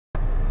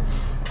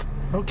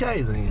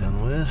Okay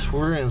then, Wes,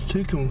 we're in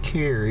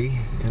Tucumcari,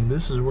 and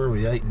this is where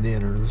we ate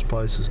dinner. This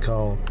place is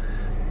called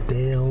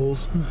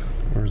Dale's.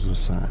 Where's the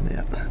sign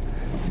at?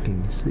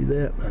 Can you see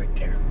that? Right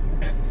there.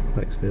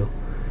 Thanks, Phil.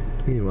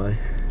 Anyway,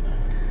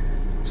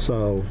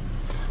 so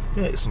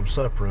we ate some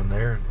supper in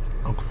there.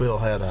 Uncle Phil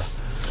had a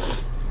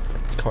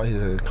carne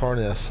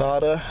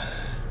asada,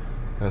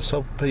 a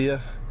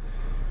sopapilla,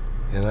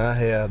 and I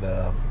had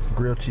a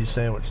grilled cheese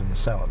sandwich and a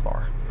salad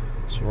bar.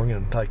 So we're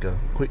going to take a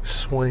quick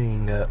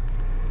swing up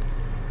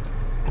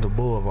the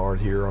boulevard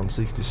here on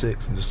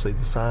 66 and just see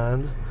the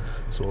signs.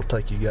 So we'll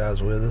take you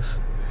guys with us.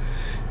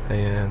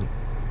 And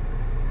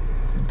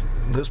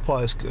this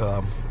place,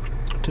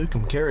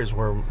 Tucumcari, is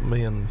where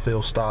me and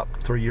Phil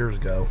stopped 3 years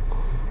ago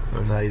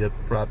and ate up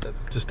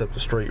just up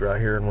the street right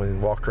here, and we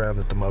walked around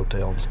at the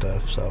motel and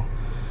stuff. So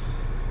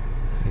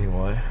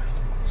anyway,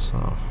 so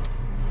I'm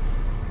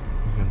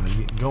gonna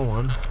get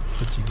going,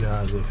 put you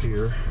guys up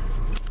here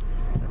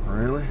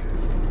temporarily.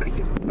 Get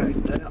it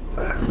backed out.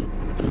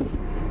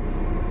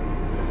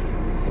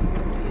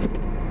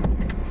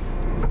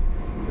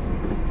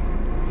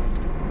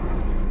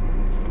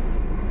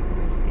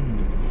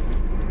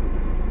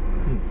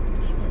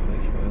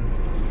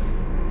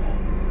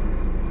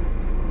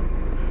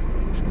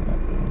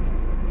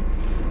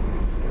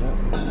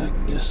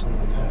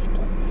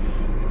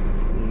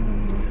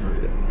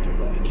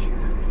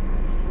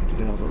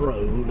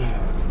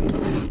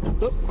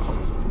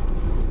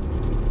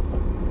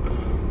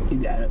 You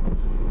got it.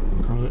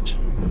 Crunch.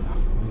 Yeah,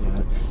 we got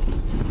it.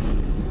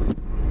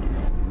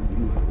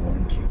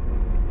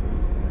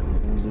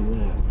 Let's do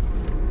that.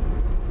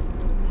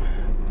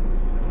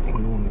 We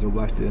want to go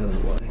back the other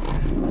way.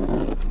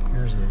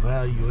 Here's the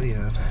Value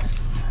Inn.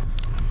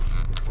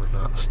 We're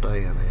not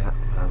staying at,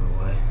 by the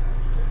way.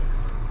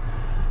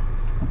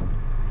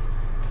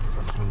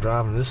 I'm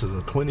driving. This is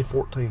a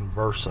 2014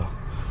 Versa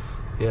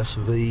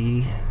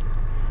SV.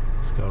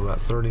 It's got about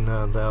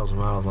 39,000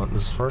 miles on it.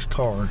 This is the first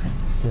car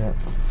that,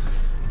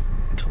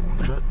 come on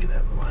truck, get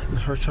out of the way. The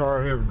first car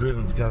I've ever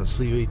driven has got a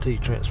CVT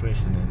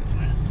transmission in it.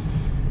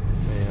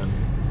 And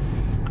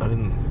I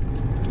didn't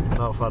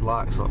know if I'd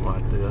like something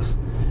like this.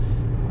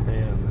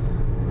 And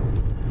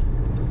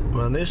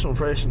my initial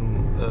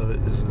impression of it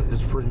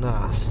is pretty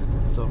nice.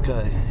 It's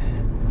okay.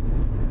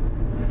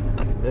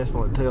 I can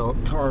definitely tell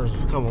cars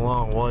have come a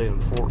long way in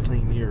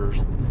 14 years.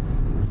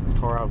 The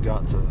car I've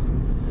got to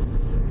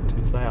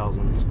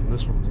 2000.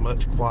 This one's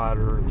much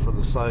quieter, and for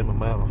the same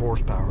amount of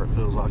horsepower, it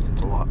feels like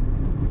it's a lot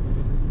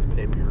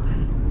heavier.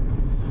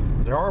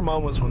 There are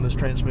moments when this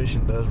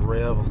transmission does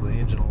rev the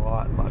engine a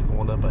lot, like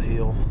going up a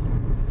hill.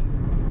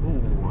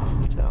 Ooh,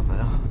 watch out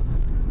now.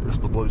 There's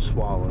the Blue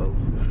Swallow.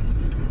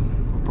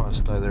 We'll probably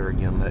stay there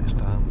again next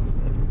time.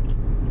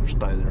 Or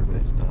stay there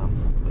next time.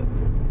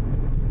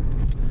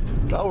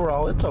 But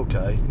overall, it's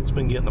okay. It's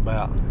been getting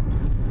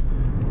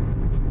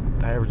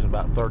averaging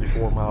about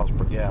 34 miles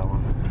per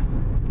gallon.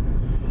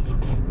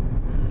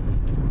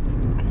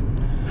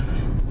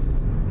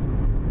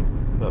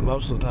 But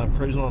most of the time,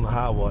 cruising on the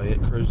highway,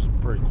 it cruises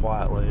pretty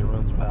quietly. It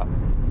runs about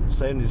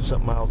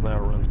 70-something miles an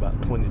hour, runs about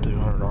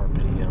 2,200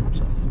 RPM,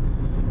 so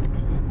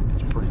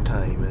it's pretty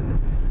tame, isn't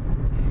it?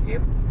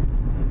 Yep.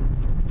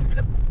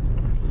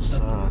 There's a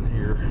sign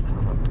here,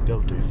 not to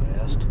go too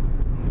fast.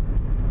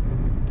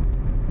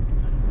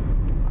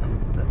 I don't know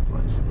what that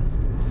place is.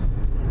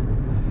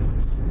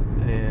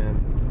 And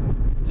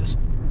just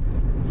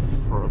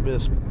for a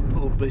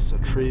little piece of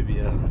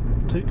trivia,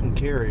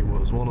 Tucumcari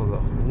was one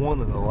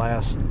of the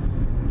last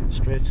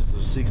stretches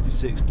of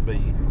 66 to be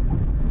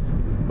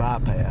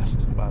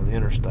bypassed by the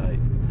interstate,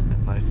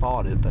 and they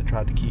fought it. They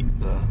tried to keep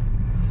the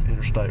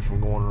interstate from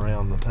going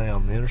around the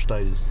town. The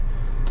interstate is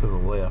to the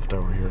left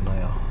over here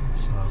now,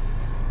 so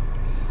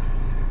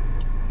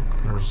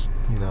there's,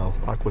 you know,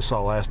 like we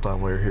saw last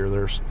time we were here,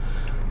 there's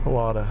a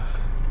lot of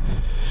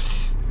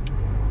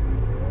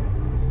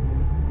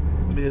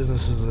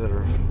businesses that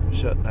are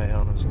shut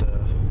down and stuff.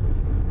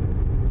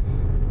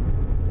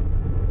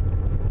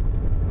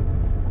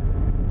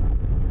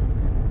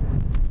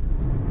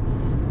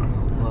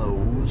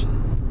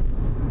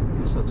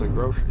 That's a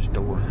grocery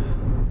store.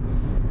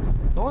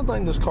 The only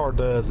thing this car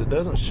does, it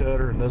doesn't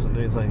shutter and doesn't do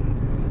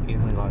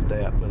anything like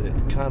that, but it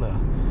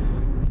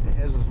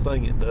has this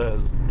thing it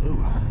does.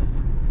 Ooh,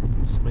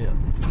 cement.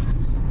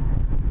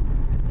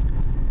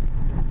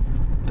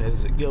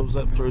 As it goes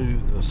up through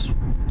the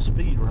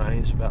speed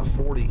range, about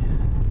 40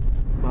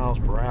 miles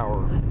per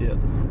hour, it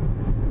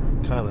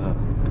kind of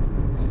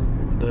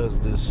does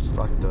this,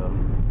 like the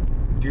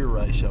gear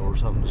ratio or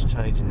something is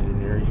changing in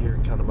there. You hear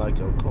it kind of make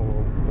a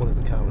what is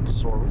it, kind of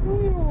sort of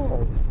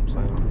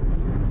sound.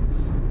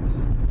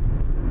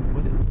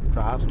 But it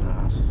drives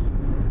nice.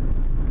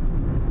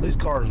 These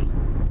cars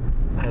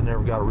had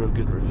never got a real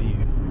good review,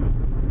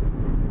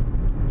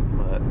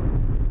 but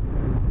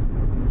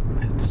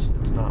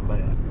it's not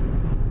bad.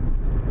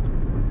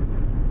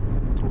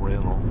 It's a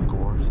rental, of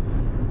course.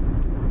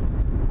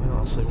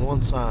 Well, I see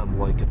one sign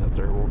blinking up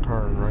there. We'll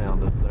turn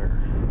around up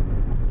there.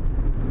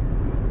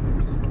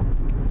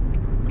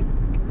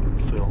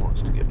 Phil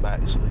wants to get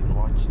back so he can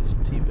watch his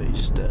TV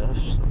stuff,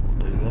 so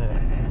we'll do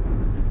that.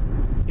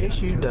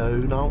 Yes, you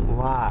do. Don't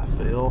lie,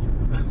 Phil.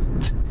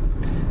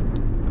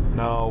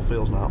 No,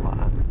 Phil's not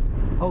lying.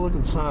 Oh, look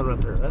at the sign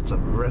right there. That's a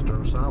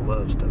retro sign. I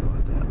love stuff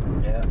like that.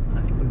 Yeah.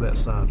 Look at that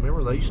sign.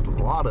 Remember, a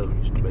lot of them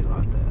used to be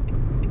like that.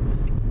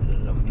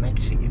 The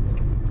Mexican.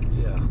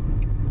 Yeah.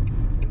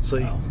 And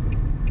see, Oh.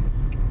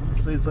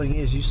 see, the thing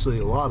is, you see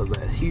a lot of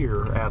that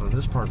here out in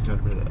this part of the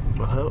country.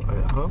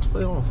 At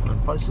Huntsville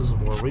and places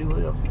where we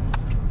live,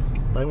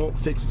 they won't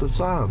fix the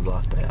signs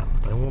like that.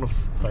 They want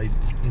to,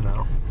 you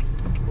know.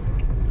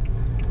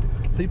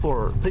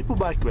 People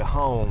back at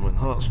home in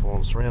Huntsville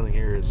and surrounding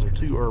areas, they're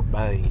too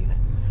urbane,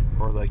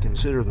 or they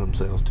consider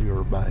themselves too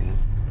urbane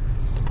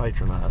to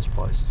patronize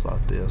places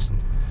like this and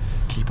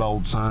keep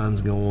old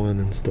signs going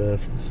and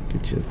stuff. Let's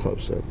get you a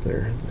close up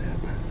there.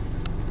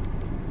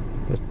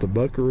 That's the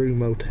Buckaroo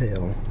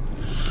Motel,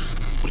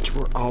 which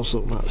we're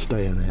also not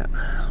staying at.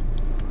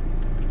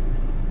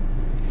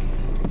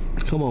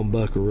 Come on,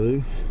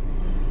 Buckaroo.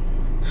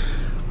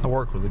 I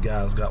work with a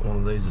guy who's got one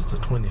of these. It's a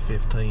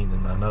 2015,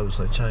 and I noticed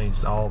they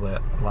changed all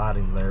that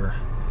lighting there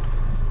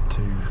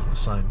to the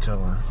same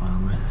color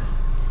finally,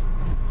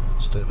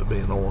 instead of it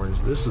being orange.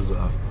 This is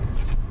a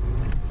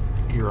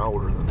year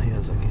older than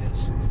his, I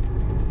guess.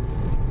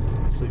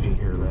 See if you can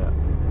hear that.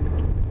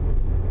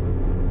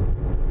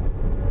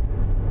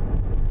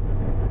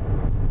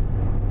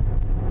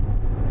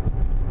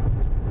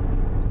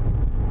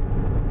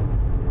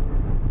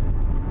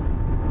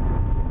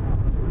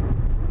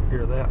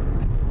 Hear that?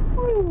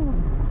 Woo.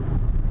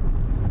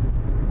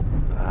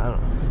 I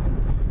don't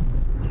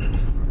know.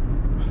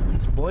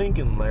 It's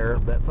blinking there.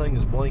 That thing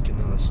is blinking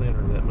in the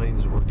center. That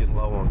means we're getting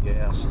low on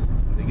gas.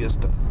 When it gets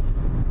to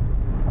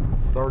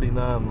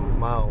 39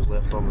 miles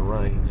left on the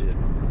range, it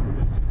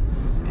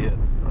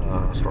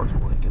starts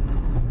blinking.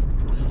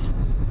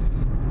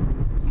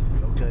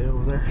 You okay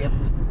over there? Yep.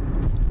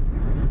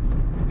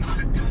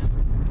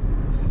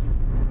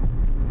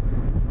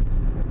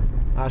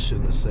 I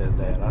shouldn't have said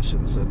that. I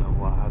shouldn't have said no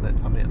lie.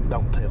 I meant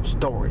don't tell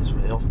stories,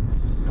 Phil.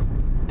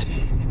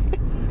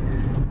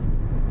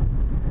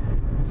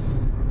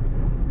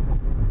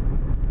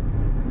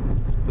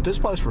 But this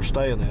place we're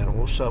staying at,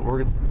 I'm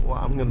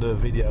gonna do a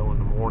video in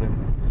the morning,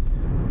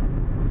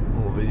 a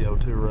little video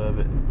tour of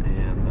it,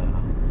 and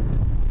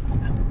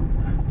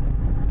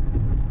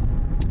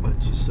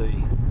let you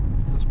see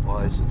this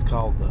place. It's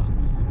called the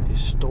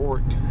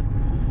Historic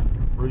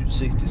Route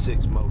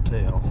 66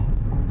 Motel.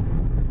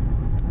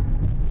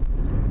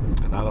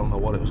 And I don't know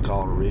what it was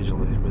called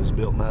originally, but it was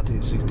built in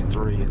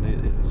 1963, and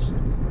it is,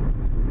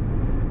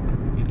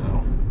 you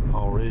know,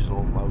 all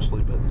original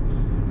mostly, but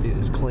it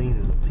is clean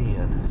as a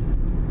pin.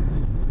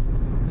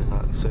 And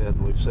like I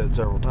said, we've said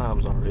several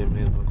times already,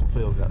 me and Uncle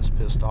Phil got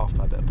pissed off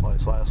by that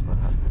place last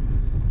night.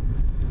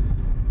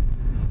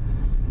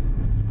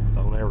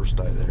 Don't ever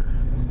stay there.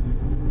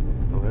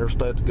 Don't ever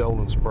stay at the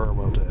Golden Spur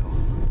Motel.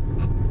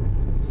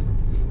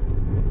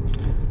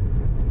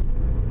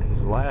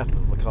 He's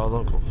laughing because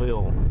Uncle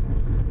Phil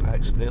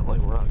accidentally,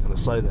 we're not going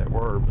to say that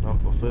word, but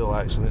Uncle Phil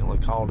accidentally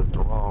called it the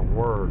wrong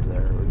word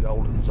there, the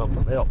Golden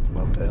something else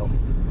Motel.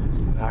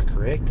 And I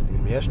corrected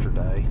him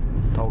yesterday,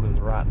 told him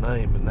the right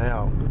name, and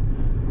now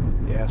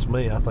he asked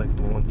me, I think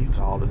the one you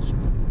called is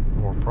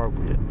more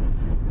appropriate.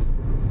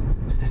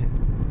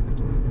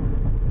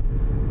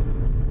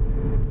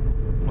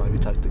 Maybe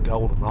take the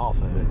Golden off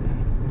of it.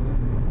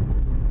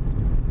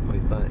 What do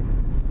you think?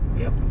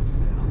 Yep.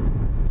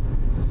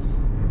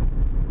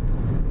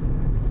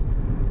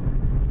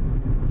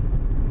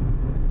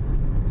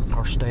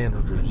 Our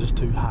standards are just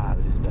too high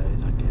these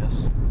days, I guess.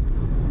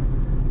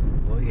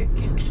 Well, you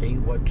can see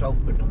what's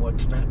open and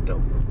what's not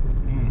open.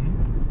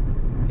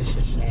 Mm-hmm. This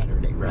is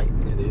Saturday, right?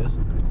 It is.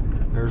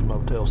 There's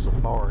Motel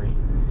Safari,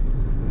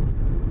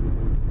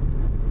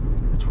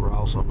 which we're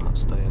also not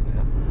staying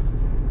at.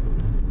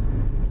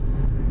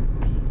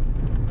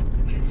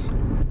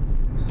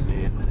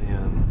 And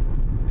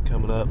then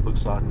coming up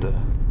looks like the,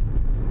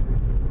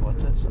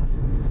 what's that say?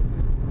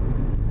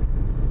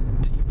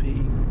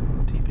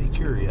 TP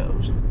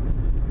Curios.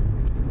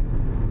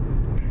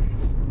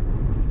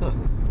 Huh.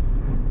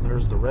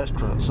 There's the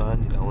restaurant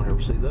sign. You don't ever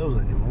see those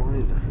anymore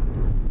either.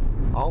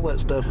 All that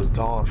stuff is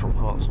gone from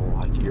Huntsville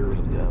like years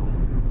ago.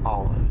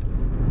 All of it.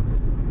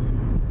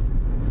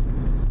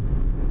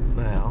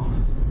 Now,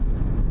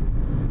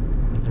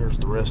 there's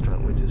the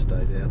restaurant we just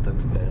stayed at.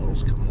 That's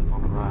Dale's coming up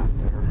on the right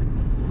there.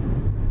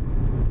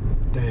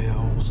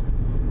 Dale's.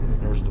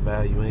 There's the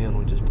Value Inn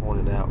we just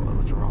pointed out,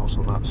 which we're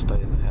also not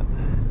staying at.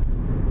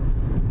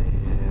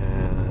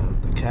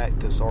 And the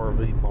Cactus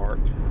RV Park.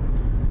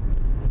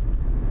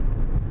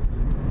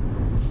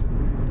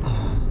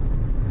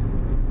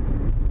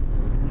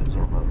 There's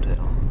our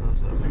motel.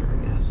 That's over here, I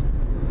guess.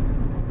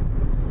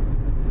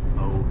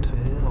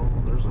 Motel.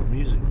 There's a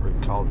music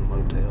group called the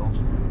Motels.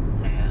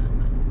 Yeah.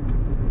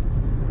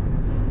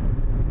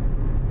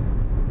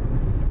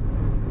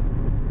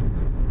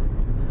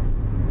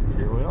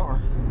 Here we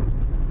are.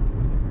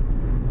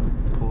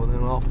 Pulling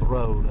in off the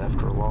road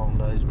after a long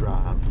day's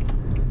drive.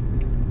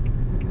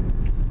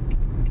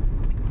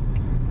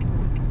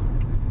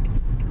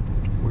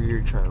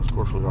 3 trails. Of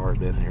course, we've already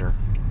been here.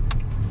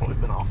 We've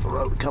been off the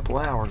road a couple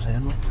hours,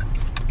 haven't we?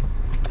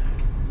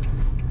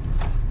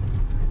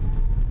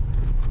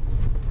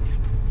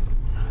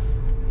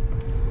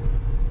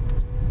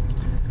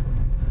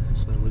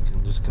 So we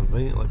can just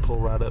conveniently pull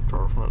right up to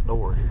our front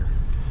door here.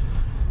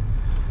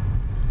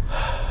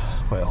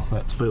 Well,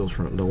 that's Phil's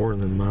front door,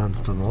 and then mine's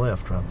to the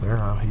left right there.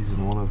 He's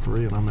in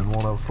 103 and I'm in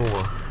 104.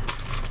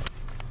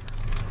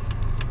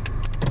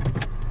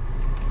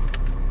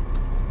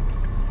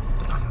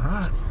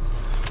 Alright.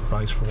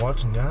 Thanks for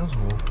watching, guys,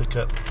 and we'll pick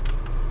up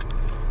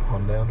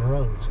on down the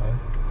road, so.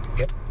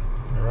 Yep.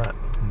 Alright.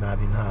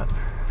 Nighty night.